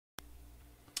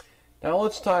Now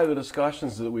let's tie the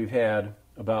discussions that we've had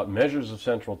about measures of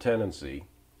central tendency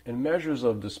and measures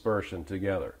of dispersion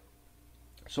together.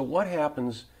 So what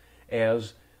happens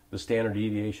as the standard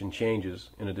deviation changes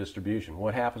in a distribution?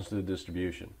 What happens to the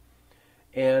distribution?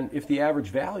 And if the average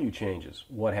value changes,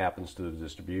 what happens to the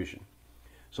distribution?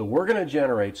 So we're going to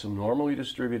generate some normally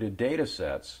distributed data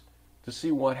sets to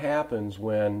see what happens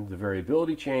when the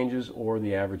variability changes or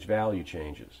the average value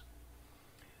changes.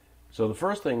 So the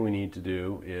first thing we need to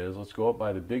do is, let's go up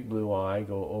by the big blue eye,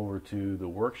 go over to the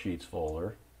worksheets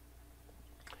folder,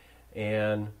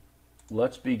 and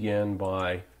let's begin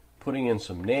by putting in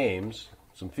some names,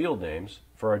 some field names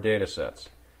for our data sets.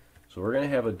 So we're going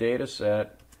to have a data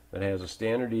set that has a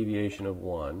standard deviation of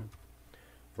 1.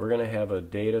 We're going to have a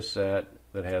data set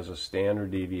that has a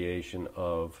standard deviation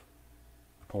of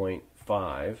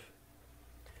 0.5.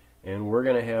 And we're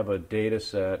going to have a data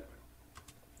set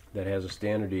that has a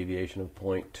standard deviation of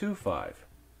 0.25.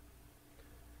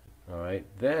 Alright,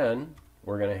 then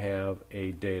we're going to have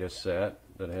a data set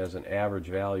that has an average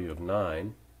value of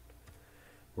 9.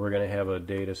 We're going to have a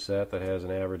data set that has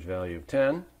an average value of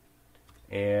 10,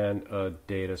 and a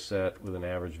data set with an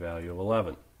average value of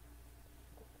 11.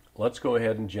 Let's go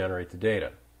ahead and generate the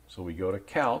data. So we go to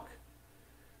Calc,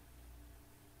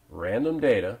 Random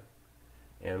Data,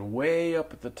 and way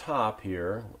up at the top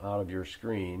here, out of your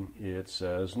screen, it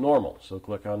says Normal. So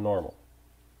click on Normal.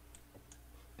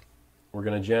 We're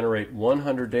going to generate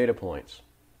 100 data points.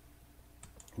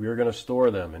 We are going to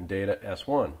store them in data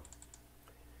S1.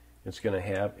 It's going to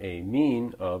have a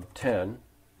mean of 10,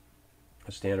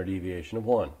 a standard deviation of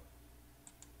 1.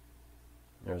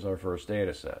 There's our first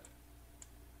data set.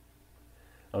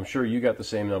 I'm sure you got the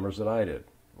same numbers that I did.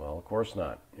 Well, of course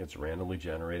not. It's randomly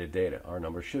generated data. Our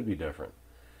numbers should be different.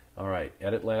 Alright,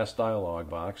 Edit Last Dialog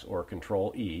Box, or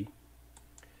Control E.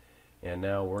 And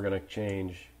now we're going to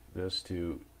change this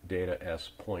to data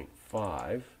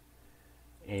S.5.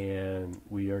 And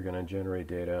we are going to generate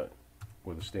data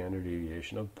with a standard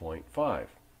deviation of 0.5.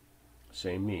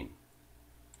 Same mean.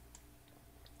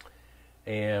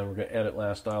 And we're going to edit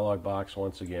last dialog box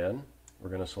once again. We're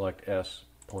going to select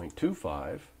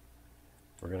S.25.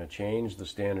 We're going to change the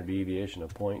standard deviation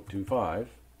of 0.25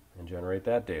 and generate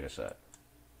that data set.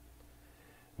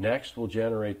 Next, we'll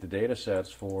generate the data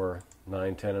sets for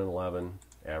 9, 10, and 11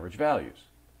 average values.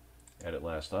 Edit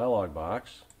last dialog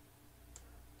box.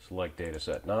 Select data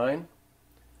set 9.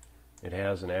 It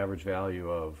has an average value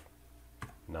of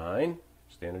 9,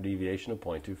 standard deviation of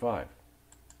 0.25.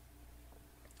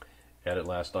 Edit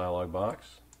last dialog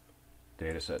box.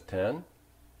 Data set 10.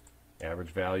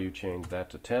 Average value, change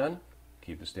that to 10.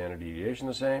 Keep the standard deviation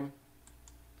the same.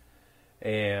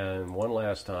 And one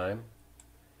last time,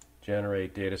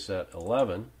 generate data set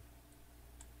 11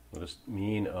 with a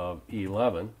mean of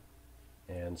 11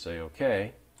 and say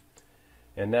OK.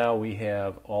 And now we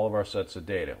have all of our sets of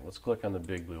data. Let's click on the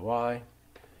big blue eye.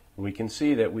 We can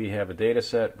see that we have a data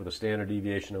set with a standard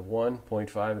deviation of 1,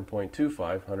 0.5, and 0.25,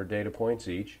 100 data points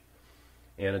each,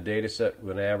 and a data set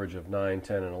with an average of 9,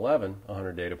 10, and 11,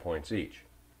 100 data points each.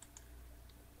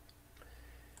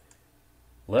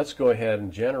 Let's go ahead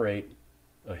and generate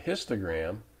a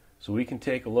histogram so we can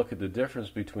take a look at the difference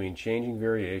between changing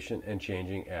variation and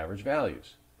changing average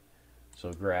values.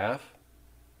 So Graph,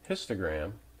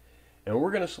 Histogram, and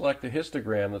we're going to select a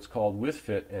histogram that's called With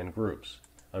Fit and Groups.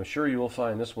 I'm sure you will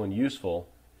find this one useful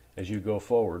as you go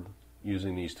forward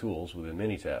using these tools within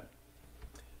Minitab.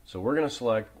 So we're going to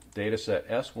select dataset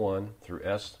S1 through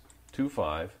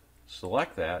S25,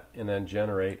 select that, and then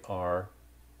generate our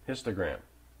histogram.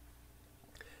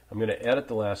 I'm going to edit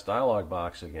the last dialog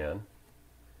box again.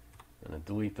 I'm going to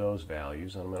delete those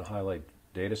values, and I'm going to highlight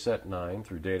dataset 9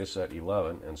 through dataset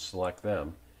 11 and select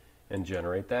them and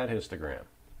generate that histogram.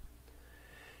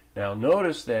 Now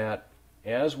notice that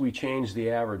as we change the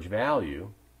average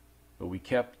value, but we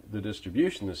kept the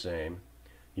distribution the same,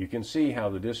 you can see how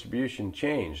the distribution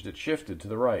changed. It shifted to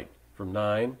the right from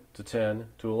 9 to 10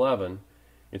 to 11.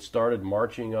 It started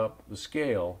marching up the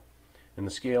scale, and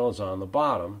the scale is on the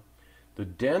bottom. The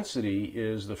density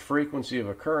is the frequency of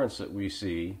occurrence that we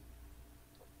see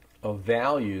of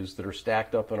values that are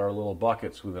stacked up in our little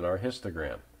buckets within our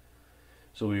histogram.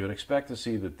 So we would expect to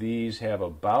see that these have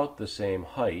about the same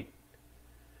height.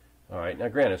 Alright, now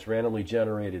granted, it's randomly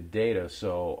generated data,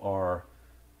 so our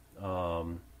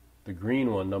the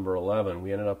green one, number 11,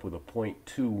 we ended up with a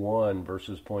 0.21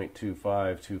 versus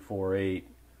 0.25248.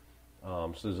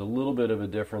 So there's a little bit of a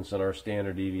difference in our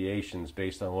standard deviations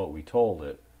based on what we told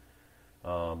it.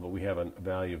 But we have a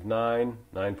value of 9,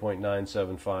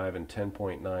 9.975, and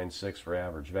 10.96 for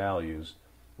average values.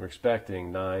 We're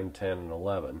expecting 9, 10, and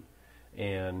 11.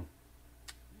 And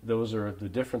those are the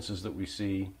differences that we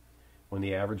see when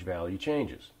the average value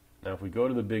changes. Now if we go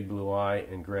to the big blue eye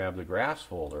and grab the graphs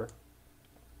folder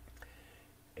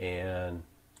and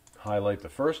highlight the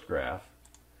first graph,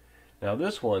 now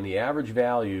this one, the average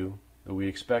value that we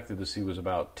expected to see was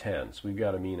about 10. So we've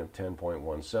got a mean of 10.17,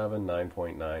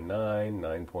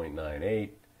 9.99, 9.98,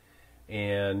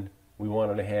 and we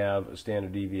wanted to have a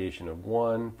standard deviation of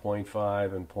 1,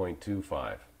 0.5, and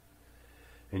 0.25.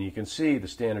 And you can see the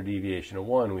standard deviation of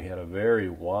 1, we had a very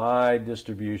wide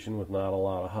distribution with not a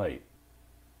lot of height.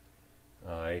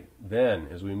 Alright, then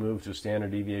as we move to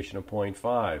standard deviation of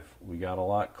 0.5, we got a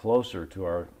lot closer to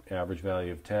our average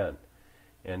value of 10.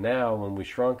 And now when we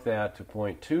shrunk that to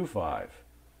 0.25,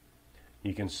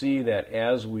 you can see that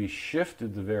as we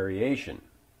shifted the variation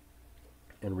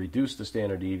and reduced the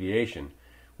standard deviation,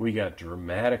 we got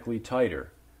dramatically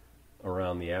tighter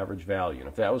around the average value. And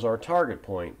if that was our target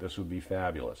point, this would be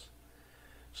fabulous.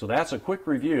 So that's a quick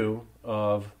review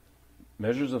of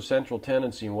measures of central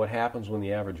tendency and what happens when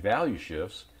the average value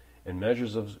shifts, and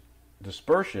measures of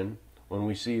dispersion when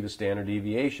we see the standard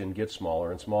deviation get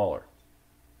smaller and smaller.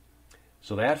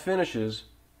 So that finishes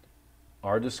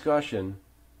our discussion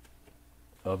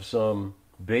of some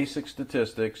basic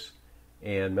statistics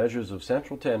and measures of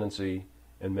central tendency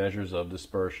and measures of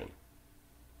dispersion.